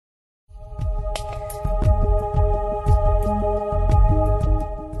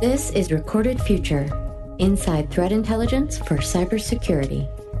This is Recorded Future, inside threat intelligence for cybersecurity.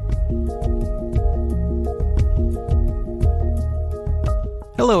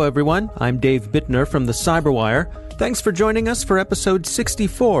 Hello, everyone. I'm Dave Bittner from the Cyberwire. Thanks for joining us for episode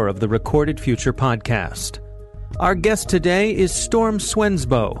 64 of the Recorded Future podcast. Our guest today is Storm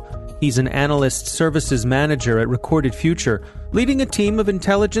Swendsboe. He's an analyst services manager at Recorded Future, leading a team of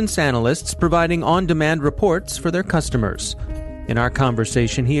intelligence analysts providing on-demand reports for their customers. In our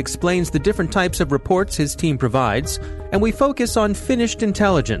conversation, he explains the different types of reports his team provides, and we focus on finished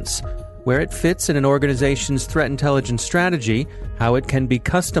intelligence, where it fits in an organization's threat intelligence strategy, how it can be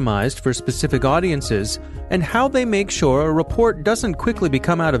customized for specific audiences, and how they make sure a report doesn't quickly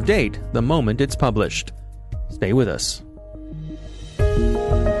become out of date the moment it's published. Stay with us.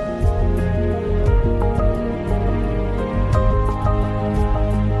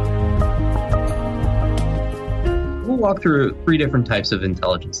 We'll walk through three different types of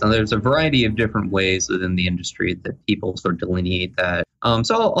intelligence. Now, there's a variety of different ways within the industry that people sort of delineate that.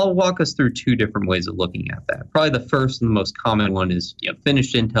 So I'll walk us through two different ways of looking at that. Probably the first and the most common one is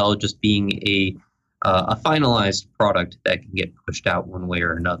finished intel, just being a finalized product that can get pushed out one way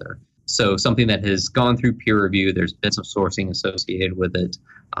or another. So something that has gone through peer review, there's been some sourcing associated with it,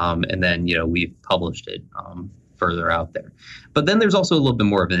 and then we've published it further out there. But then there's also a little bit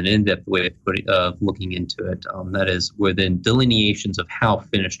more of an in-depth way of looking into it. That is within delineations of how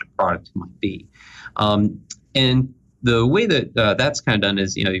finished a product might be. And the way that that's kind of done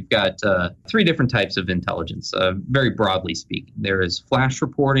is, you've got three different types of intelligence, very broadly speaking. There is flash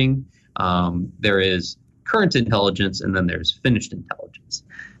reporting, there is current intelligence, and then there's finished intelligence.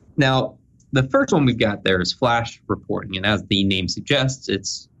 Now, the first one we've got there is flash reporting, and as the name suggests,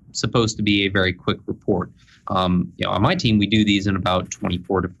 it's supposed to be a very quick report. On my team, we do these in about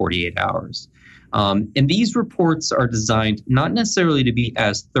 24 to 48 hours. And these reports are designed not necessarily to be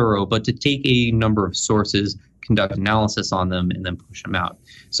as thorough, but to take a number of sources, conduct analysis on them, and then push them out.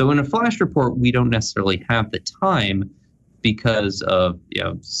 So in a flash report, we don't necessarily have the time because of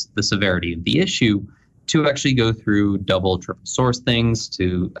the severity of the issue to actually go through double, triple source things,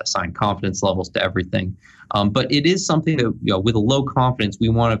 to assign confidence levels to everything. But it is something that, with a low confidence, we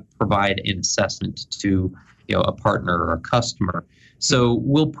want to provide an assessment to a partner or a customer. So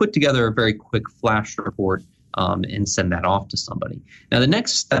we'll put together a very quick flash report and send that off to somebody. Now, the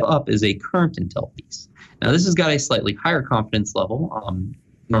next step up is a current intel piece. Now, this has got a slightly higher confidence level.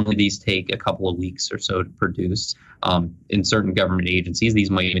 Normally, these take a couple of weeks or so to produce. In certain government agencies, these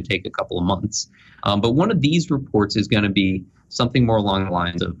might even take a couple of months. But one of these reports is going to be something more along the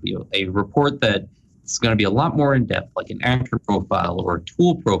lines of a report that it's going to be a lot more in depth, like an actor profile or a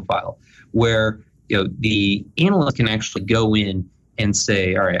tool profile, where the analyst can actually go in and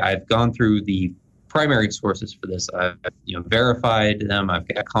say, all right, I've gone through the primary sources for this. I've verified them. I've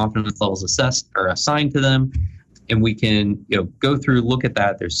got confidence levels assessed or assigned to them, and we can go through, look at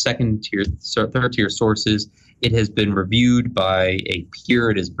that. There's second tier, third tier sources. It has been reviewed by a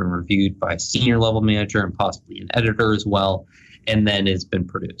peer. It has been reviewed by a senior level manager and possibly an editor as well, and then it's been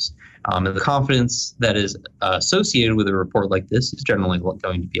produced. And the confidence that is associated with a report like this is generally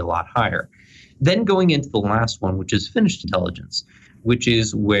going to be a lot higher. Then going into the last one, which is finished intelligence, which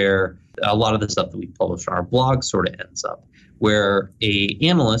is where a lot of the stuff that we publish on our blog sort of ends up, where a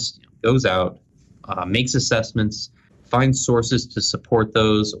analyst goes out, makes assessments, finds sources to support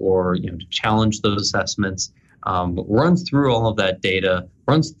those or to challenge those assessments, runs through all of that data,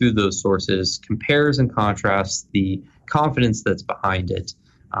 runs through those sources, compares and contrasts the confidence that's behind it,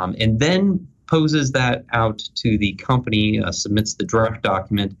 and then poses that out to the company, submits the draft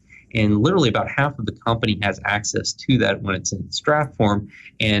document, and literally about half of the company has access to that when it's in its draft form,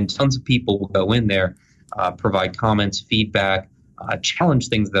 and tons of people will go in there, provide comments, feedback, challenge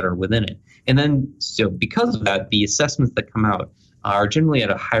things that are within it. And then, so because of that, the assessments that come out are generally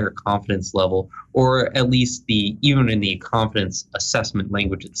at a higher confidence level, or at least even in the confidence assessment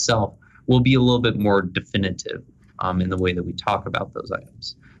language itself will be a little bit more definitive in the way that we talk about those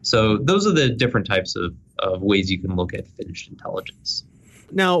items. So those are the different types of ways you can look at finished intelligence.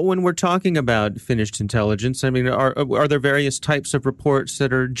 Now, when we're talking about finished intelligence, I mean, are there various types of reports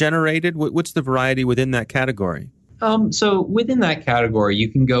that are generated? What's the variety within that category? So within that category,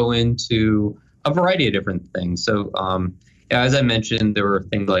 you can go into a variety of different things. So as I mentioned, there were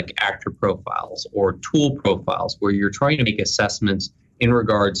things like actor profiles or tool profiles where you're trying to make assessments in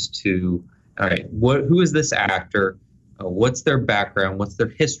regards to, all right, who is this actor? What's their background? What's their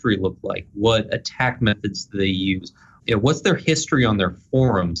history look like? What attack methods do they use? What's their history on their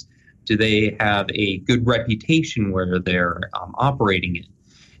forums? Do they have a good reputation where they're operating in?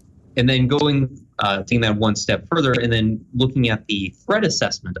 And then going taking that one step further and then looking at the threat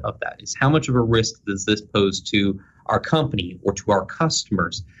assessment of that is how much of a risk does this pose to our company or to our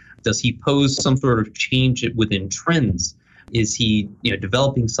customers? Does he pose some sort of change within trends? Is he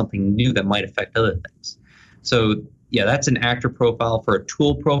developing something new that might affect other things? So yeah, that's an actor profile. For a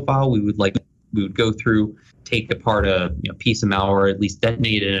tool profile, we would go through, take apart a piece of malware, at least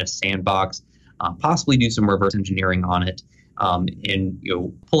detonate it in a sandbox, possibly do some reverse engineering on it, and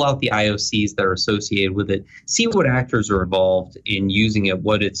pull out the IOCs that are associated with it, see what actors are involved in using it,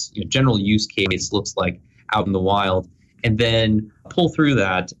 what its general use case looks like out in the wild, and then pull through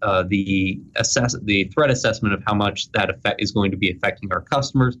that the threat assessment of how much that effect is going to be affecting our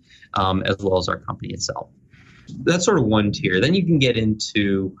customers as well as our company itself. That's sort of one tier. Then you can get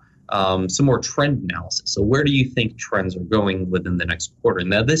into some more trend analysis. So where do you think trends are going within the next quarter?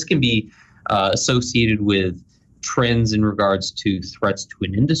 Now, this can be associated with trends in regards to threats to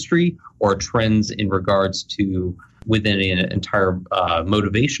an industry or trends in regards to within an entire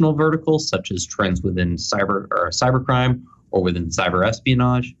motivational vertical, such as trends within cybercrime or within cyber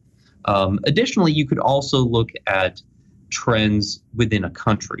espionage. Additionally, you could also look at trends within a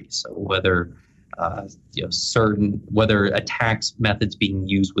country. So whether whether attacks methods being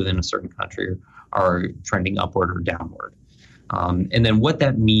used within a certain country are trending upward or downward, and then what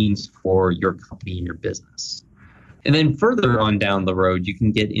that means for your company and your business. And then further on down the road, you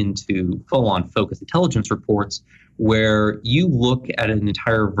can get into full-on focused intelligence reports where you look at an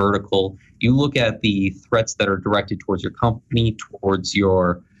entire vertical, you look at the threats that are directed towards your company, towards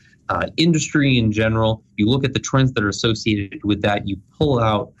your industry in general, you look at the trends that are associated with that, you pull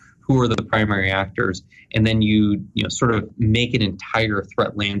out who are the primary actors, and then you sort of make an entire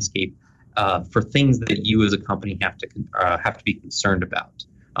threat landscape for things that you as a company have to be concerned about,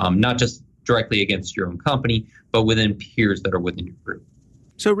 not just directly against your own company, but within peers that are within your group.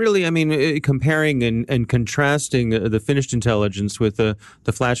 So really, I mean, comparing and contrasting the finished intelligence with the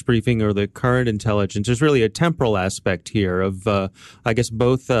flash briefing or the current intelligence, there's really a temporal aspect here of, I guess,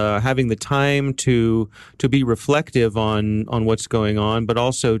 both having the time to be reflective on what's going on, but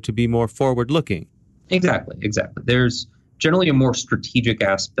also to be more forward-looking. Exactly. There's generally a more strategic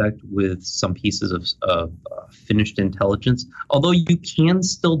aspect with some pieces of finished intelligence, although you can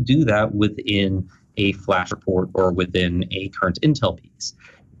still do that within a flash report or within a current intel piece.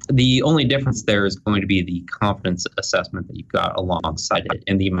 The only difference there is going to be the confidence assessment that you've got alongside it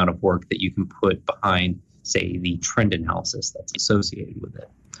and the amount of work that you can put behind, say, the trend analysis that's associated with it.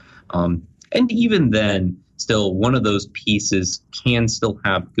 And even then, still, one of those pieces can still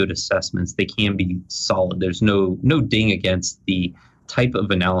have good assessments. They can be solid. There's no ding against the type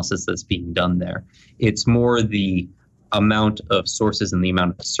of analysis that's being done there. It's more the amount of sources and the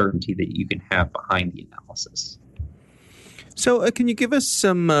amount of certainty that you can have behind the analysis. So can you give us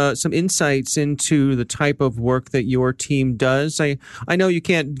some insights into the type of work that your team does? I know you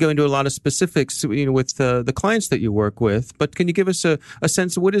can't go into a lot of specifics with the clients that you work with, but can you give us a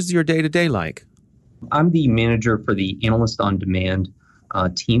sense of what is your day-to-day like? I'm the manager for the Analyst on Demand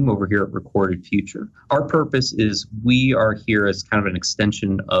team over here at Recorded Future. Our purpose is we are here as kind of an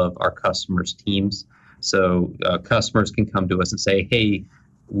extension of our customers' teams. So customers can come to us and say, hey,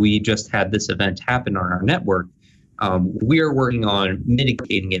 we just had this event happen on our network. We are working on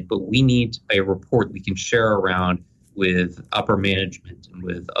mitigating it, but we need a report we can share around with upper management and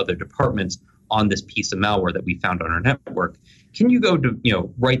with other departments on this piece of malware that we found on our network. Can you go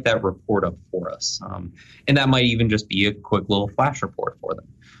to write that report up for us? And that might even just be a quick little flash report for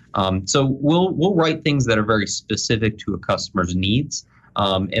them. So we'll write things that are very specific to a customer's needs,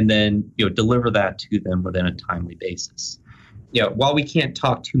 and then deliver that to them within a timely basis. While we can't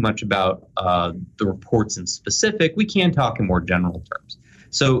talk too much about the reports in specific, we can talk in more general terms.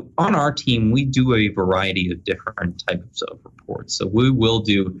 So on our team, we do a variety of different types of reports. So we will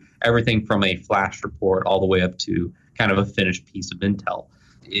do everything from a flash report all the way up to kind of a finished piece of intel.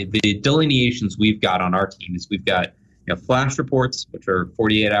 The delineations we've got on our team is we've got flash reports, which are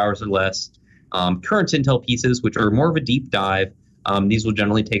 48 hours or less, current intel pieces, which are more of a deep dive. These will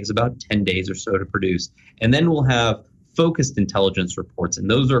generally take us about 10 days or so to produce. And then we'll have focused intelligence reports, and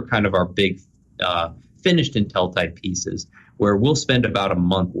those are kind of our big finished intel type pieces where we'll spend about a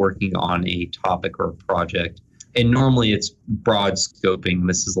month working on a topic or a project, and normally it's broad scoping.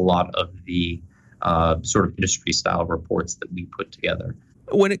 This is a lot of the sort of industry style reports that we put together.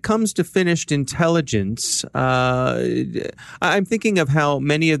 When it comes to finished intelligence, I'm thinking of how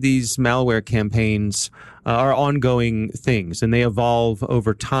many of these malware campaigns are ongoing things and they evolve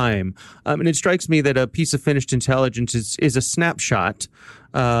over time. And it strikes me that a piece of finished intelligence is a snapshot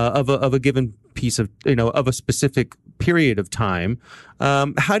of a given piece of, of a specific period of time.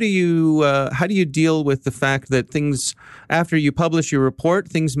 How do you deal with the fact that things, after you publish your report,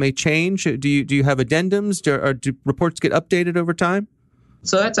 things may change? Do you have addendums, or do reports get updated over time?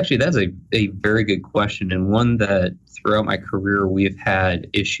 So that's a very good question, and one that throughout my career we've had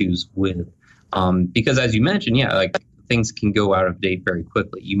issues with, because as you mentioned, like things can go out of date very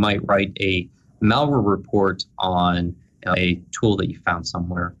quickly. You might write a malware report on a tool that you found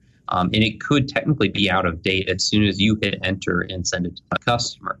somewhere, and it could technically be out of date as soon as you hit enter and send it to the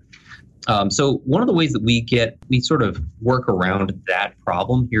customer. So one of the ways that we sort of work around that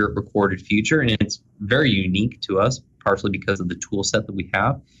problem here at Recorded Future, and it's very unique to us, partially because of the tool set that we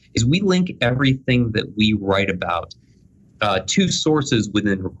have, is we link everything that we write about to sources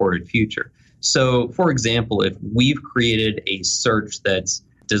within Recorded Future. So, for example, if we've created a search that's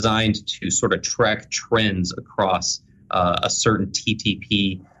designed to sort of track trends across a certain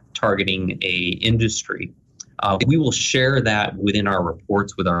TTP targeting a industry, we will share that within our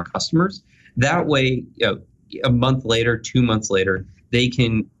reports with our customers. That way, a month later, 2 months later, they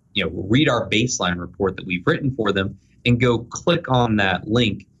can read our baseline report that we've written for them and go click on that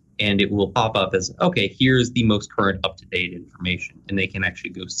link, and it will pop up as, okay, here's the most current up-to-date information, and they can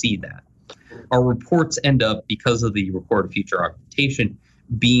actually go see that. Our reports end up, because of the Recorded Future augmentation,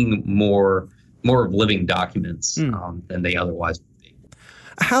 being more of living documents than they otherwise would be.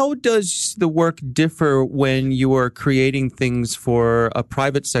 How does the work differ when you are creating things for a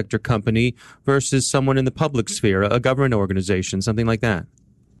private sector company versus someone in the public sphere, a government organization, something like that?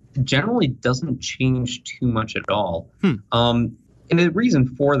 Generally doesn't change too much at all. And the reason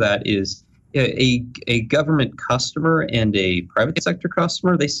for that is a government customer and a private sector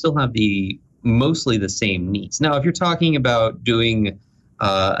customer, they still have mostly the same needs. Now, if you're talking about doing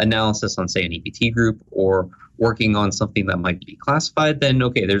analysis on, say, an EPT group or working on something that might be classified, then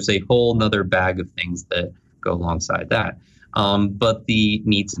okay, there's a whole nother bag of things that go alongside that. But the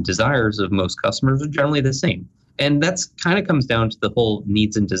needs and desires of most customers are generally the same. And that's kind of comes down to the whole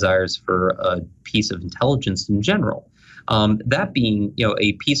needs and desires for a piece of intelligence in general. That being,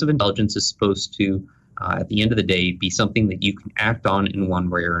 a piece of intelligence is supposed to, at the end of the day, be something that you can act on in one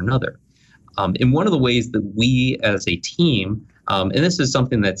way or another. And one of the ways that we as a team, and this is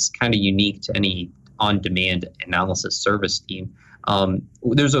something that's kind of unique to any on-demand analysis service team,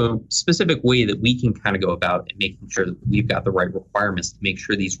 there's a specific way that we can kind of go about making sure that we've got the right requirements to make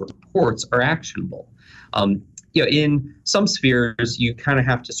sure these reports are actionable. In some spheres, you kind of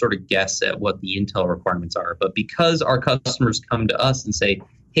have to sort of guess at what the intel requirements are. But because our customers come to us and say,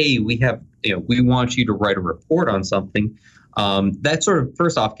 hey, we want you to write a report on something, that sort of,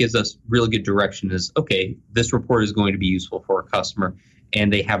 first off, gives us really good direction is, okay, this report is going to be useful for a customer,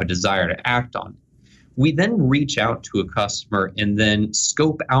 and they have a desire to act on it. We then reach out to a customer and then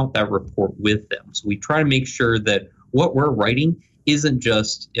scope out that report with them. So we try to make sure that what we're writing isn't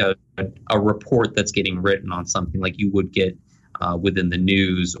just a report that's getting written on something like you would get within the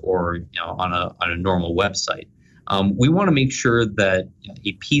news or on a normal website. We want to make sure that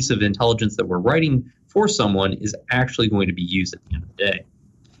a piece of intelligence that we're writing for someone is actually going to be used at the end of the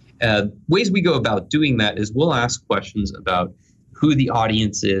day. Ways we go about doing that is we'll ask questions about who the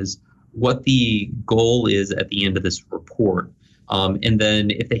audience is, what the goal is at the end of this report, and then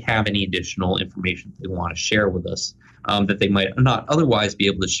if they have any additional information they want to share with us that they might not otherwise be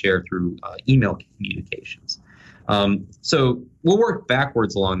able to share through email communications. So we'll work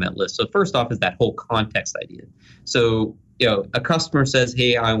backwards along that list. So first off is that whole context idea. So a customer says,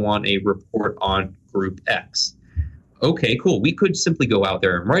 hey, I want a report on Group X. Okay, cool. We could simply go out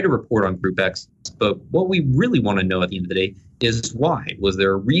there and write a report on Group X, but what we really want to know at the end of the day is why. Was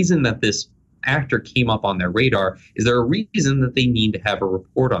there a reason that this actor came up on their radar? Is there a reason that they need to have a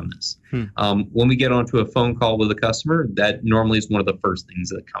report on this? When we get onto a phone call with a customer, that normally is one of the first things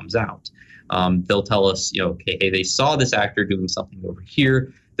that comes out. They'll tell us, okay, hey, they saw this actor doing something over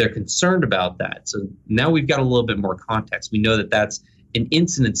here. They're concerned about that. So now we've got a little bit more context. We know that that's an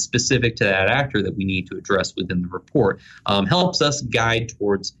incident specific to that actor that we need to address within the report. Helps us guide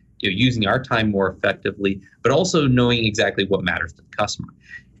towards using our time more effectively, but also knowing exactly what matters to the customer.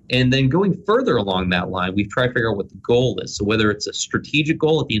 And then going further along that line, we've tried to figure out what the goal is. So whether it's a strategic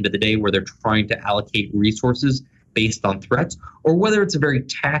goal at the end of the day where they're trying to allocate resources based on threats, or whether it's a very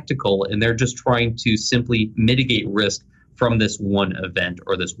tactical and they're just trying to simply mitigate risk from this one event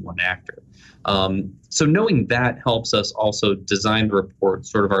or this one actor. So knowing that helps us also design the report,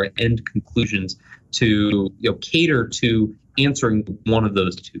 sort of our end conclusions to cater to answering one of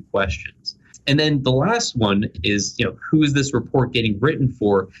those two questions. And then the last one is, who is this report getting written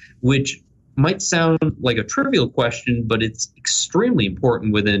for, which might sound like a trivial question, but it's extremely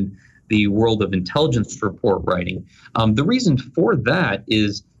important within the world of intelligence report writing. The reason for that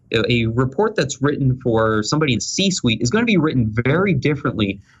is a report that's written for somebody in C-suite is going to be written very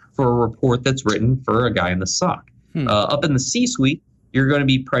differently for a report that's written for a guy in the SOC. Up in the C-suite, you're going to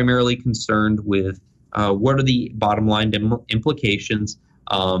be primarily concerned with what are the bottom line implications,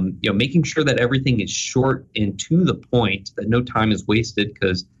 making sure that everything is short and to the point, that no time is wasted,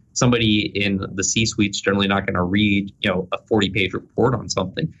 because somebody in the C-suite is generally not going to read, a 40-page report on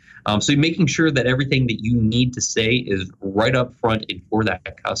something. So making sure that everything that you need to say is right up front and for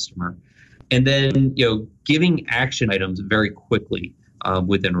that customer. And then, giving action items very quickly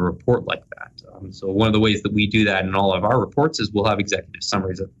within a report like that. So one of the ways that we do that in all of our reports is we'll have executive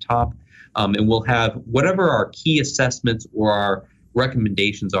summaries at the top, and we'll have whatever our key assessments or our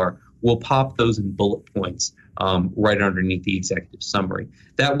recommendations are, we'll pop those in bullet points right underneath the executive summary.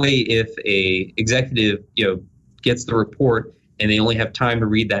 That way, if a executive gets the report and they only have time to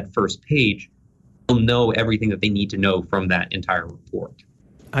read that first page, they'll know everything that they need to know from that entire report.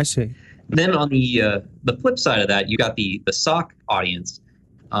 I see. Then on the flip side of that, you got the SOC audience,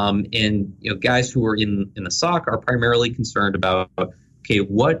 and guys who are in the SOC are primarily concerned about, okay,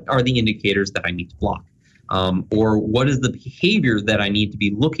 what are the indicators that I need to block, or what is the behavior that I need to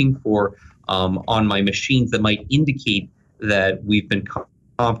be looking for on my machines that might indicate that we've been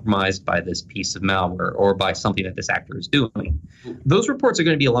compromised by this piece of malware or by something that this actor is doing. Those reports are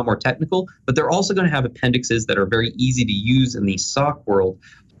going to be a lot more technical, but they're also going to have appendixes that are very easy to use in the SOC world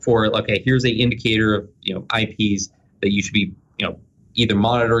for, okay, here's an indicator of IPs that you should be either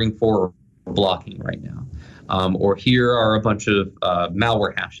monitoring for or blocking right now. Or here are a bunch of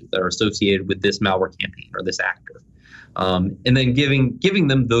malware hashes that are associated with this malware campaign or this actor. And then giving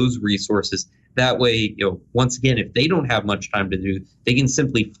them those resources. That way, once again, if they don't have much time to do, they can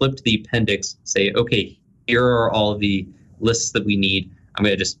simply flip to the appendix, say, okay, here are all the lists that we need. I'm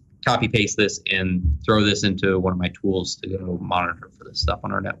going to just copy paste this and throw this into one of my tools to go monitor for this stuff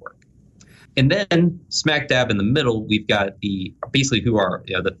on our network. And then smack dab in the middle, we've got who are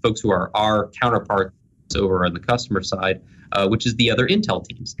the folks who are our counterparts over on the customer side, which is the other intel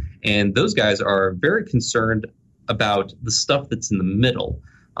teams. And those guys are very concerned about the stuff that's in the middle.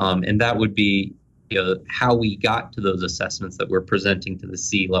 And that would be how we got to those assessments that we're presenting to the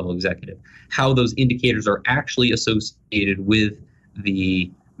C-level executive, how those indicators are actually associated with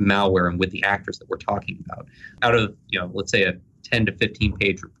the malware and with the actors that we're talking about. Out of, let's say a 10 to 15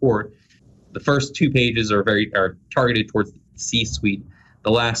 page report, the first 2 pages are targeted towards the C-suite. The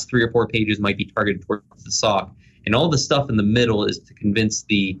last 3 or 4 pages might be targeted towards the SOC. And all the stuff in the middle is to convince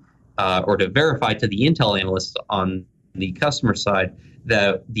or to verify to the intel analysts on the customer side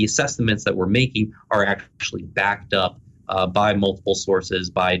that the assessments that we're making are actually backed up by multiple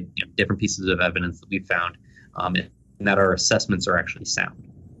sources, by different pieces of evidence that we've found, and that our assessments are actually sound.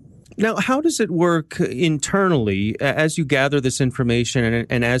 Now, how does it work internally as you gather this information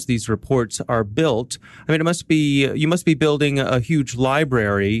and as these reports are built? I mean, you must be building a huge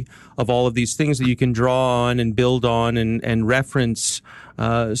library of all of these things that you can draw on and build on and reference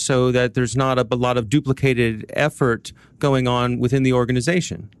so that there's not a lot of duplicated effort going on within the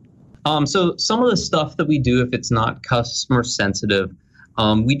organization. So some of the stuff that we do, if it's not customer sensitive,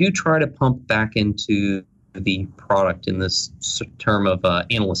 we do try to pump back into the product in this term of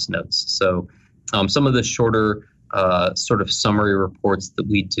analyst notes. So some of the shorter sort of summary reports that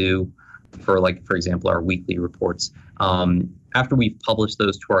we do for example, our weekly reports, after we've published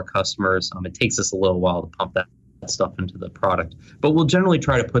those to our customers, it takes us a little while to pump that stuff into the product. But we'll generally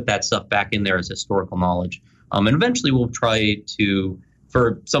try to put that stuff back in there as historical knowledge. And eventually we'll try to,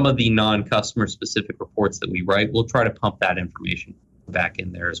 for some of the non-customer specific reports that we write, we'll try to pump that information back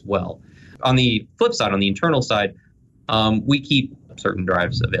in there as well. On the flip side, on the internal side, we keep certain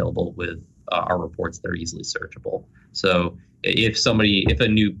drives available with our reports that are easily searchable. So if a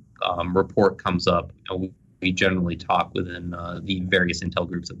new report comes up, we generally talk within the various intel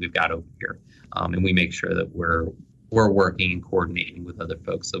groups that we've got over here, and we make sure that we're working and coordinating with other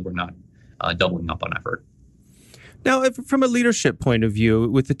folks so we're not doubling up on effort. Now, from a leadership point of view,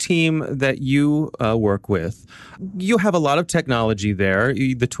 with the team that you work with, you have a lot of technology there.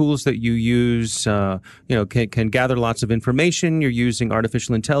 The tools that you use, can gather lots of information. You're using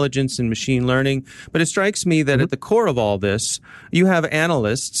artificial intelligence and machine learning. But it strikes me that at the core of all this, you have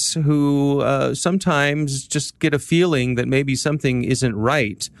analysts who sometimes just get a feeling that maybe something isn't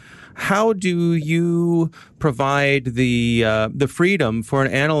right. How do you provide the freedom for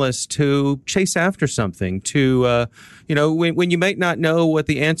an analyst to chase after something? When you might not know what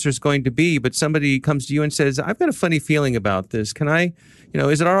the answer is going to be, but somebody comes to you and says, "I've got a funny feeling about this. Can I,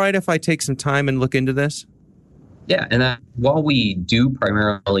 is it all right if I take some time and look into this?" Yeah, and while we do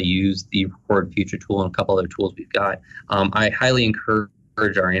primarily use the Record Future tool and a couple other tools we've got, I highly encourage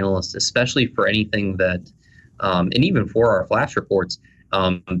our analysts, especially for anything that, and even for our flash reports,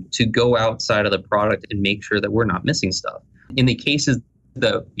 to go outside of the product and make sure that we're not missing stuff. In the cases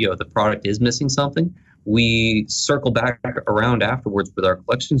that the product is missing something, we circle back around afterwards with our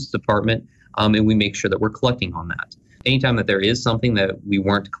collections department, and we make sure that we're collecting on that. Anytime that there is something that we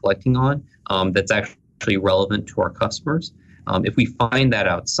weren't collecting on, that's actually relevant to our customers, if we find that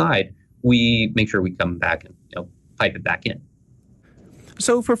outside, we make sure we come back and pipe it back in.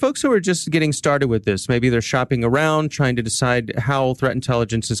 So for folks who are just getting started with this, maybe they're shopping around, trying to decide how threat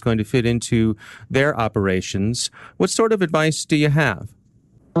intelligence is going to fit into their operations, what sort of advice do you have?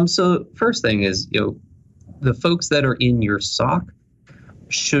 So first thing is, the folks that are in your SOC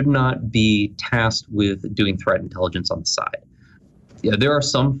should not be tasked with doing threat intelligence on the side. Yeah, there are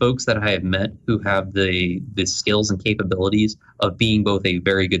some folks that I have met who have the skills and capabilities of being both a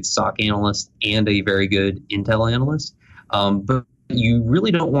very good SOC analyst and a very good intel analyst, but you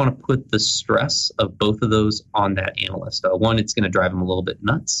really don't want to put the stress of both of those on that analyst. One, it's going to drive them a little bit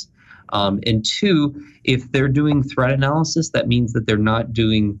nuts. And two, if they're doing threat analysis, that means that they're not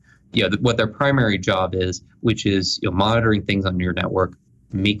doing what their primary job is, which is monitoring things on your network,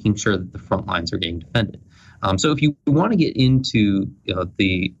 making sure that the front lines are getting defended. So if you want to get into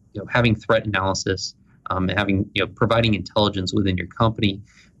having threat analysis, having providing intelligence within your company,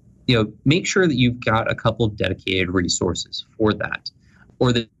 make sure that you've got a couple of dedicated resources for that,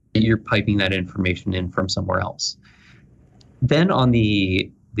 or that you're piping that information in from somewhere else. Then on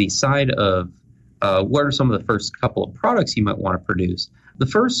the side of what are some of the first couple of products you might want to produce, the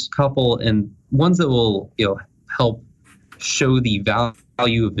first couple and ones that will help show the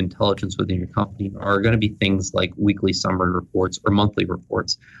value of intelligence within your company are going to be things like weekly summary reports or monthly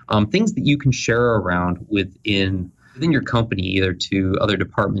reports, things that you can share around within your company, either to other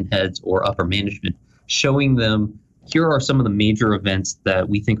department heads or upper management, showing them, here are some of the major events that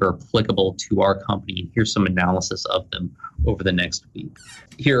we think are applicable to our company, and here's some analysis of them over the next week.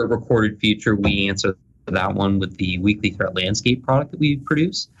 Here at Recorded Future, we answer that one with the weekly threat landscape product that we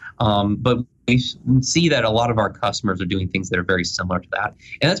produce. But we see that a lot of our customers are doing things that are very similar to that.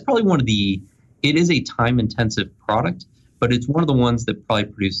 And that's probably it is a time-intensive product, but it's one of the ones that probably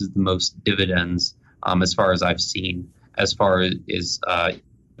produces the most dividends as far as I've seen, as far as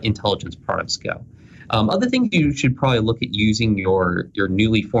intelligence products go. Other things you should probably look at using your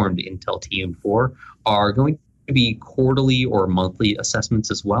newly formed Intel team for are going to be quarterly or monthly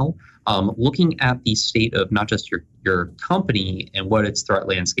assessments as well, looking at the state of not just your company and what its threat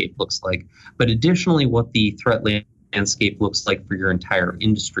landscape looks like, but additionally what the threat landscape looks like for your entire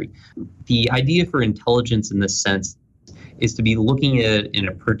industry. The idea for intelligence in this sense is to be looking at it in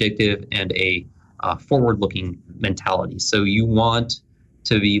a predictive and a forward-looking mentality. So you want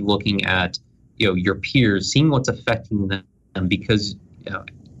to be looking at your peers, seeing what's affecting them, because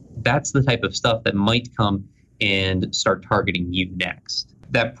that's the type of stuff that might come and start targeting you next.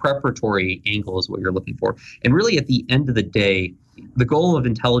 That preparatory angle is what you're looking for. And really, at the end of the day, the goal of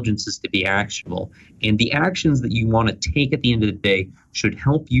intelligence is to be actionable. And the actions that you want to take at the end of the day should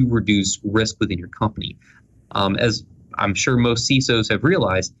help you reduce risk within your company. As I'm sure most CISOs have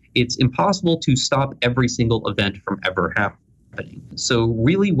realized, it's impossible to stop every single event from ever happening. So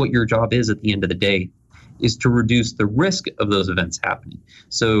really what your job is at the end of the day is to reduce the risk of those events happening.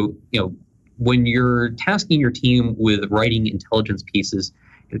 So, when you're tasking your team with writing intelligence pieces,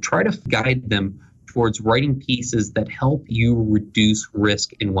 try to guide them towards writing pieces that help you reduce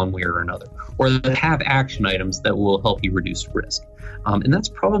risk in one way or another, or that have action items that will help you reduce risk. And that's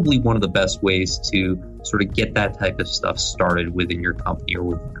probably one of the best ways to sort of get that type of stuff started within your company or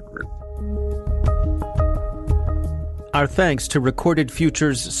within your group. Our thanks to Recorded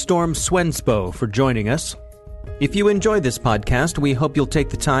Future's Storm Swendsboe for joining us. If you enjoyed this podcast, we hope you'll take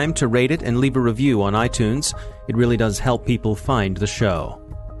the time to rate it and leave a review on iTunes. It really does help people find the show.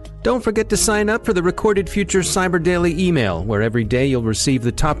 Don't forget to sign up for the Recorded Future Cyber Daily email, where every day you'll receive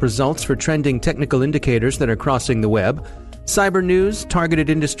the top results for trending technical indicators that are crossing the web, cyber news,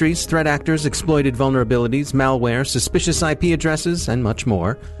 targeted industries, threat actors, exploited vulnerabilities, malware, suspicious IP addresses, and much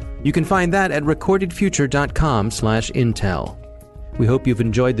more. You can find that at recordedfuture.com/intel. We hope you've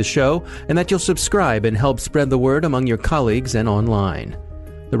enjoyed the show and that you'll subscribe and help spread the word among your colleagues and online.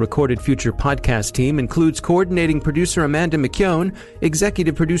 The Recorded Future podcast team includes coordinating producer Amanda McKeown,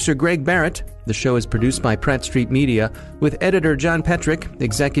 executive producer Greg Barrett. The show is produced by Pratt Street Media with editor John Petrick,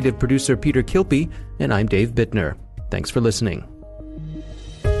 executive producer Peter Kilpie, and I'm Dave Bittner. Thanks for listening.